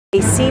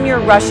A senior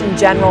Russian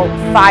general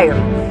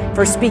fired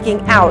for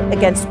speaking out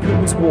against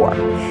Putin's war.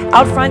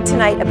 Out front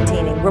tonight,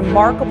 obtaining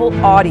remarkable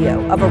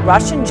audio of a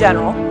Russian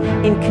general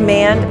in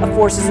command of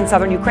forces in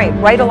southern Ukraine,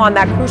 right along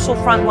that crucial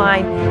front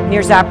line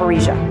near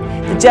Zaporizhia.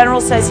 The general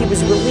says he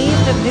was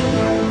relieved of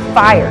being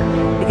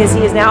fired because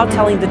he is now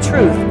telling the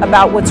truth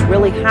about what's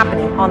really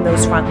happening on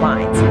those front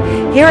lines.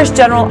 Here is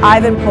General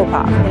Ivan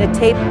Popov in a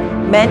tape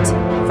meant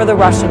for the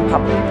Russian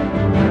public.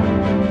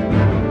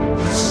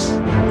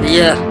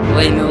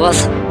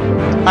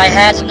 I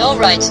had no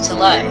right to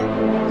lie.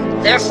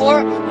 Therefore,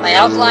 I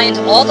outlined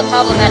all the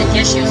problematic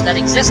issues that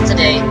exist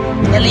today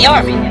in the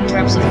Army in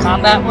terms of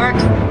combat work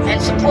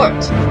and support.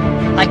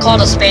 I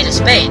called a spade a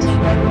spade.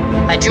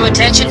 I drew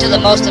attention to the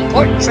most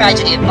important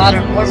tragedy of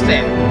modern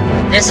warfare.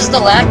 This is the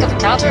lack of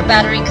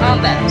counter-battery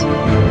combat,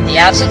 the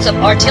absence of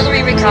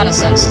artillery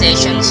reconnaissance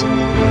stations,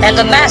 and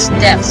the mass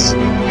deaths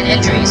and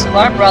injuries of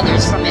our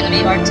brothers from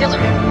enemy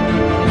artillery.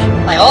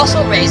 I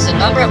also raised a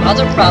number of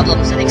other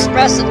problems and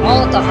expressed it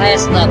all at the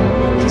highest level,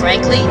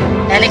 frankly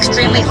and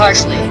extremely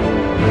harshly.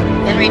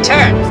 In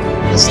return,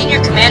 the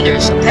senior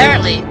commanders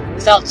apparently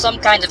felt some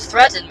kind of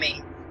threat in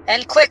me,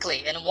 and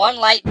quickly, in one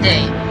light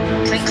day,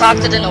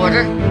 concocted an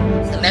order.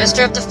 The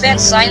Minister of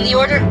Defense signed the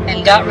order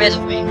and got rid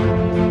of me.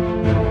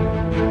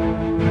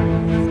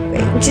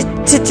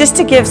 Just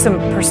to give some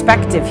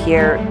perspective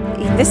here,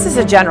 this is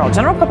a general.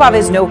 General Popov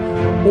is no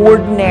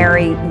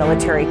ordinary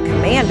military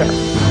commander,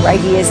 right?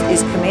 He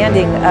is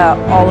commanding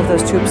all of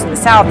those troops in the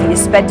south. He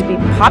is said to be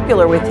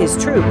popular with his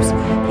troops.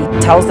 He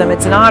tells them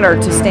it's an honor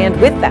to stand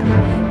with them,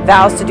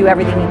 vows to do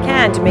everything he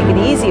can to make it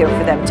easier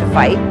for them to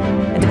fight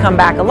and to come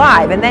back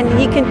alive. And then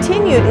he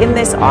continued in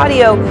this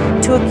audio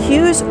to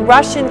accuse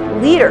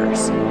Russian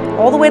leaders,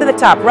 all the way to the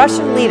top,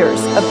 Russian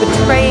leaders, of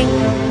betraying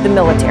the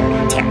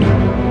military.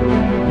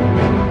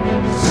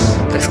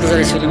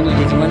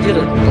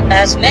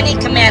 As many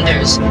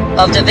commanders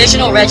of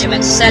divisional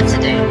regiments said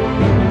today,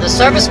 the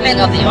servicemen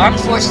of the armed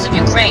forces of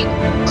Ukraine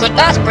could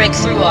not break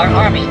through our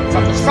army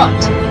from the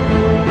front.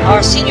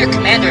 Our senior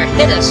commander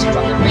hit us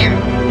from the rear,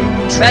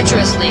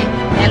 treacherously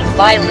and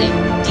vilely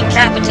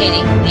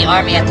decapitating the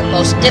army at the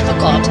most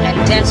difficult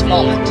and tense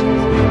moment.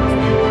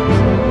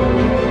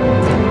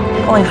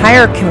 Calling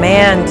higher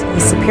command,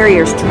 his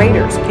superiors,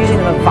 traitors, accusing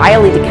them of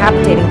vilely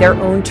decapitating their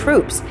own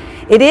troops.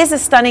 It is a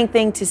stunning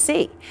thing to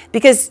see,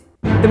 because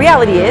the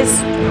reality is,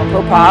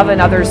 General Popov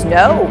and others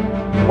know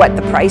what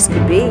the price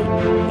could be.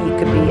 He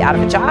could be out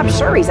of a job.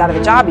 Sure, he's out of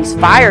a job, he's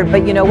fired,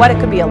 but you know what? It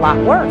could be a lot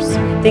worse.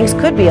 Things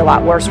could be a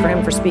lot worse for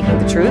him for speaking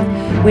the truth.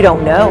 We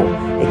don't know.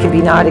 It can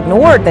be not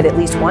ignored that at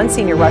least one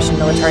senior Russian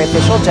military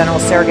official, General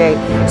Sergei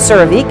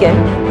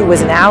Surovikin, who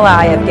was an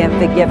ally of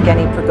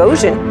Yevgeny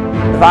Prigozhin,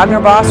 the Wagner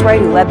boss,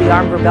 right, who led the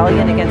armed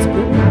rebellion against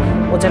Putin.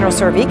 Well, General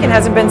Surovikin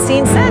hasn't been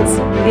seen since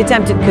the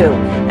attempted coup.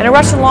 And a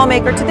Russian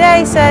lawmaker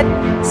today said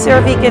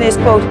Surovikin is,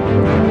 quote,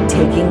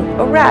 taking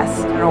a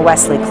rest. General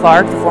Wesley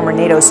Clark, the former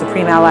NATO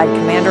Supreme Allied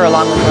Commander,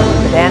 along with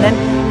Roman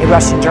Badanin, a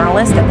Russian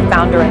journalist and the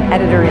founder and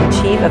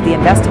editor-in-chief of the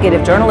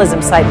investigative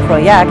journalism site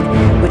Proyekt,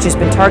 which has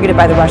been targeted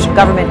by the Russian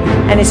government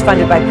and is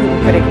funded by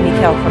Putin critic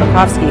Mikhail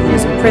Khodorkovsky, who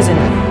is in prison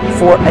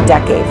for a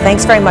decade.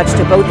 Thanks very much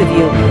to both of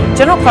you.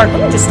 General Clark,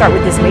 let me just start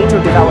with this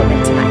major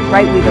development tonight,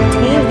 right? We've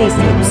obtained these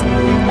tapes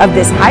of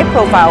this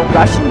high-profile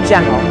Russian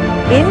general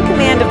in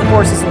command of the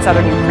forces in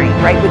southern Ukraine,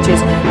 right, which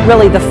is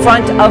really the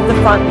front of the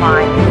front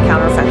line in the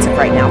counteroffensive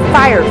right now,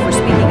 fired for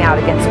speaking out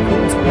against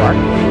Putin's war.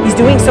 He's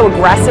doing so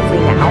aggressively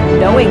now,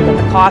 knowing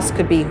that the cost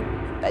could be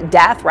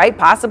death, right,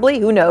 possibly,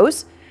 who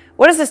knows?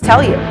 What does this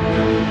tell you?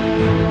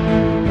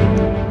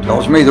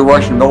 Tells me the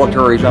Russian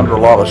military is under a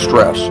lot of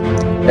stress,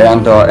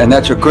 and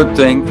that's a good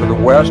thing for the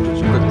West,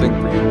 it's a good thing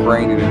for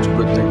Ukraine, and it's a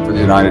good thing for the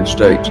United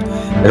States.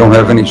 They don't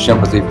have any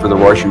sympathy for the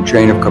Russian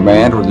chain of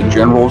command or the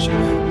generals.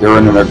 They're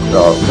in a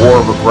war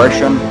of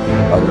aggression.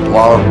 There's a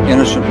lot of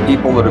innocent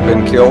people that have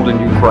been killed in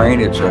Ukraine.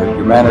 It's a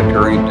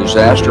humanitarian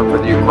disaster for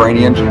the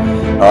Ukrainians,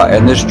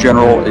 and this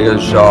general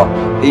is,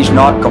 he's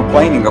not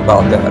complaining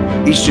about that.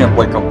 He's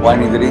simply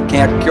complaining that he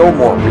can't kill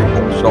more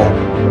people. So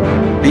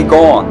be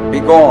gone,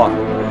 be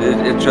gone.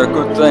 It's a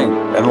good thing,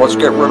 and let's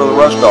get rid of the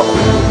rest of them.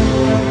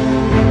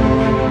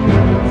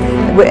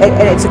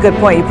 And it's a good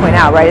point you point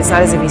out, right? It's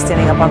not as if he's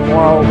standing up on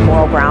moral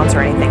grounds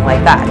or anything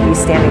like that. He's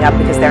standing up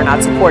because they're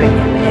not supporting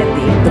him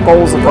in the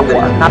goals of the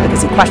war, not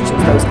because he questions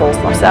those goals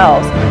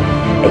themselves.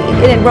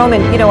 And Roman,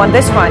 you know, on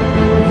this front,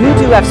 you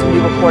do have some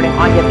new reporting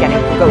on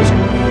Yevgeny Prigozhin.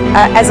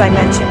 As I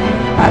mentioned,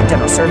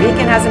 General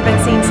Surovikin hasn't been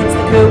seen since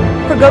the coup.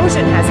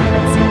 Prigozhin hasn't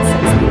been seen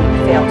since the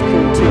failed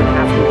coup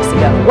 2.5 weeks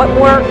ago. What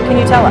more can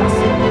you tell us?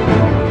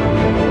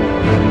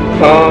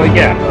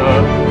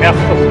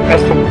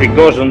 As for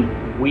Prigozhin,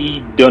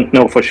 we don't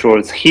know for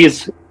sure.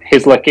 His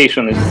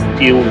location is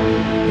still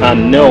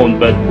unknown,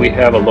 but we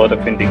have a lot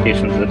of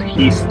indications that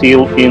he's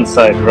still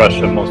inside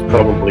Russia, most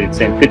probably in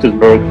St.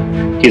 Petersburg,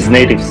 his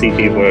native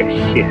city, where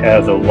he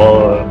has a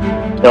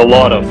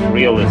lot of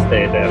real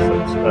estate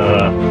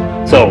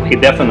assets. So he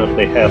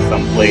definitely has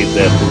some place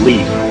there to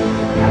live.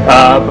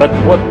 But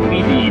what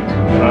we did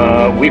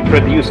we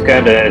produced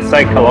kind of a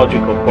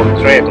psychological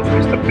portrait of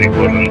Mr.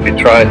 Prigozhin. We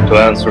tried to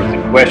answer the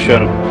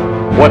question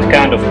what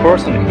kind of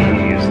person he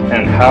is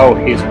and how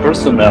his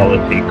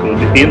personality could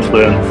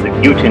influence the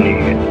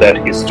mutiny that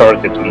he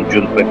started on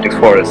June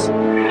 24th.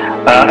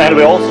 And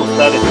we also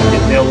studied in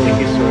detail the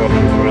history of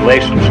his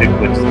relationship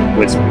with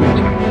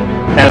Putin.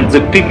 And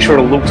the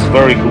picture looks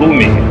very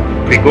gloomy.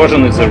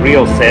 Prigozhin is a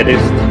real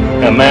sadist,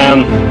 a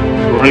man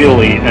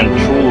really and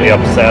truly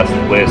obsessed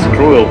with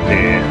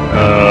cruelty,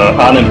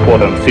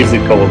 unimportant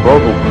physical or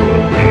verbal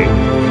cruelty.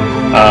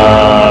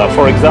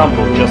 For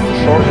example, just a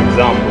short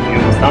example, you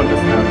must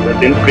understand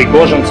that in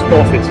Prigozhin's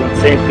office in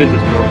St.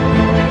 Petersburg,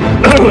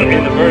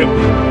 in a very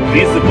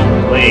visible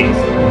place,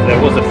 there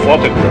was a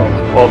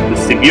photograph of the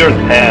severed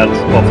heads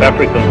of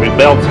African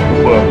rebels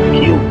who were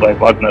killed by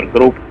Wagner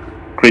Group,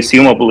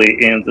 presumably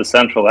in the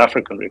Central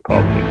African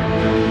Republic.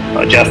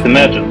 Just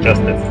imagine,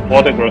 just a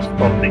photograph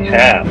of the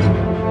head.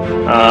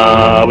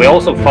 We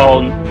also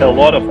found a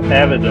lot of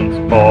evidence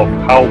of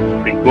how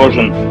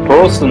Prigozhin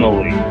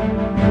personally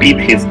beat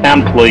his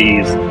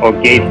employees or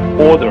gave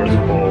orders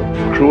for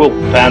cruel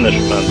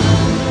punishment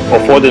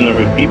of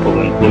ordinary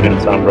people, including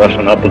some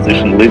Russian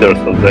opposition leaders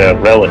or their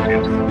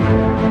relatives.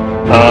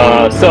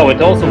 So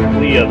it's also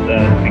clear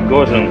that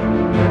Prigozhin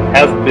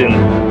has been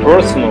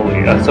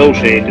personally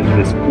associated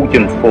with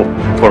Putin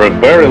for a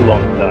very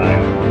long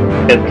time,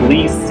 at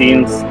least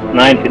since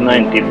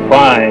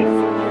 1995.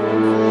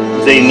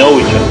 They know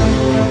each other.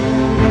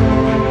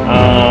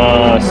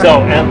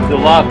 And the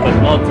last but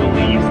not the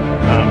least,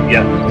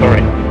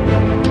 sorry.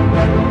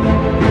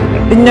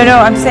 No,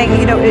 I'm saying,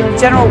 in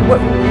general,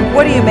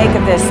 what do you make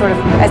of this sort of,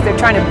 as they're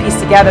trying to piece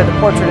together the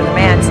portrait of the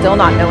man, still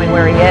not knowing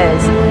where he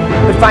is,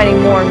 but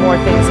finding more and more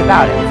things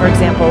about it? For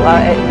example,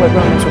 what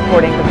Roman's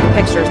reporting, the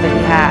pictures that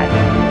he had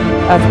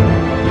of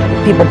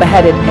people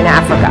beheaded in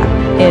Africa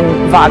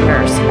in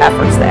Wagner's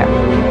efforts there.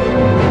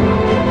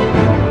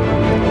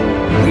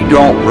 We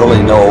don't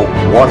really know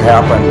what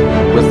happened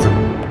with the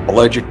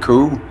alleged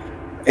coup.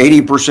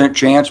 80%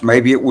 chance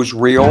maybe it was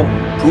real.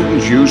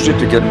 Putin's used it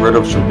to get rid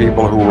of some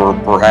people who were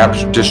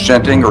perhaps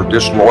dissenting or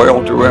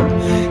disloyal to him.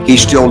 He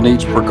still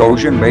needs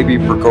Prigozhin. Maybe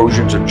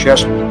Prigozhin's a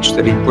chess piece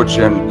that he puts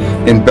in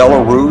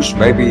Belarus.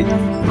 Maybe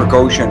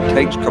Prigozhin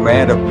takes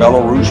command of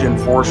Belarusian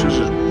forces,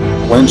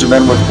 blends them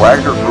in with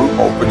Wagner Group,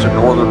 opens a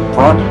northern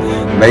front.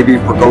 Maybe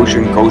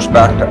Prigozhin goes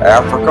back to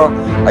Africa.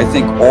 I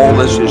think all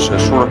this is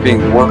sort of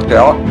being worked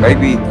out.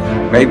 Maybe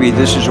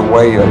this is a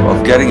way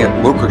of getting at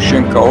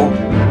Lukashenko,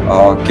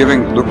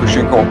 giving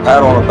Lukashenko a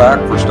pat on the back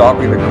for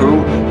stopping the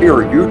coup.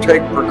 Here, you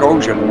take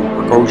Prigozhin, and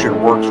Prigozhin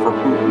works for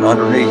Putin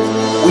underneath.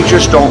 We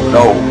just don't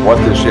know what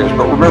this is.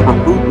 But remember,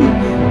 Putin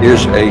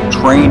is a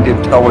trained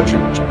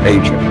intelligence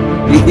agent.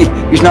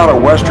 He's not a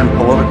Western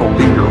political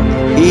leader.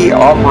 He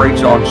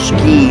operates on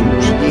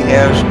schemes. He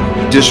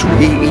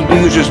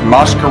uses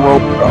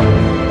masquerade.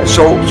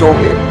 So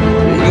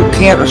you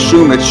can't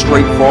assume it's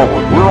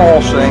straightforward. We're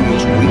all saying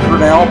he's weaker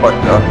now, but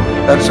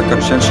that's a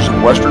consensus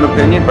of Western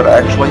opinion. But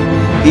actually,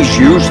 he's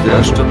used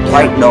this to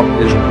tighten up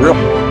his grip.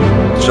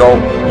 So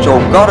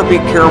got to be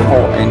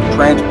careful in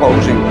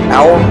transposing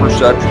our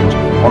perceptions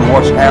on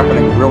what's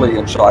happening really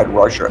inside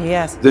Russia.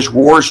 Yes. This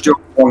war is still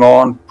going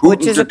on.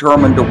 Putin's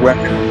determined to win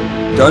it.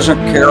 Doesn't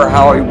care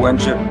how he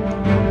wins it.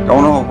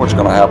 Don't know what's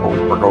going to happen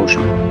with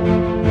Prigozhin.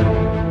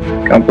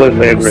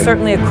 Completely agree.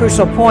 Certainly a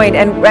crucial point.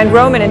 And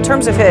Roman, in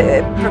terms of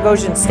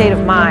Prigozhin's state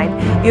of mind,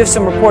 you have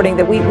some reporting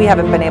that we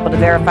haven't been able to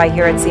verify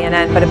here at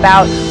CNN, but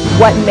about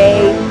what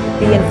may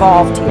be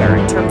involved here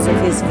in terms of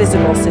his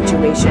physical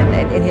situation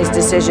and in his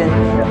decision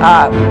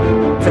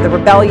for the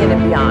rebellion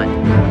and beyond.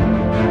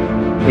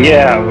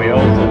 Yeah, we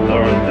also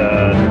learned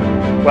that,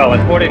 well,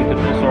 according to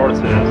two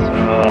sources,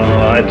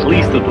 at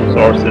least two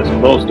sources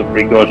close to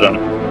Prigozhin,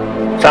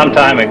 some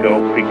time ago,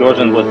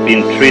 Prigozhin was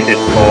being treated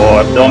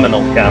for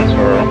abdominal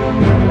cancer,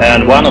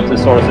 and one of the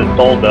sources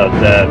told us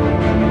that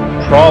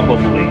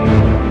probably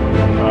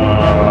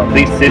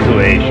this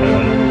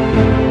situation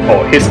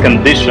or his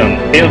condition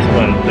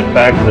influenced the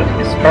fact that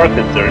he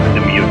started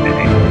the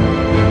mutiny.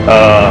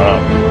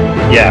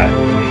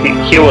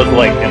 He was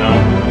like,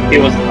 he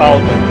was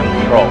out of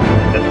control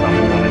at some point.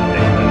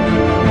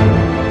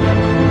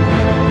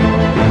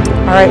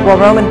 All right, well,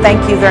 Roman,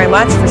 thank you very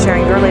much for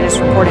sharing your latest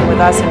reporting with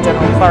us. And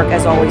General Clark,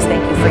 as always,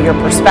 thank you for your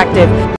perspective.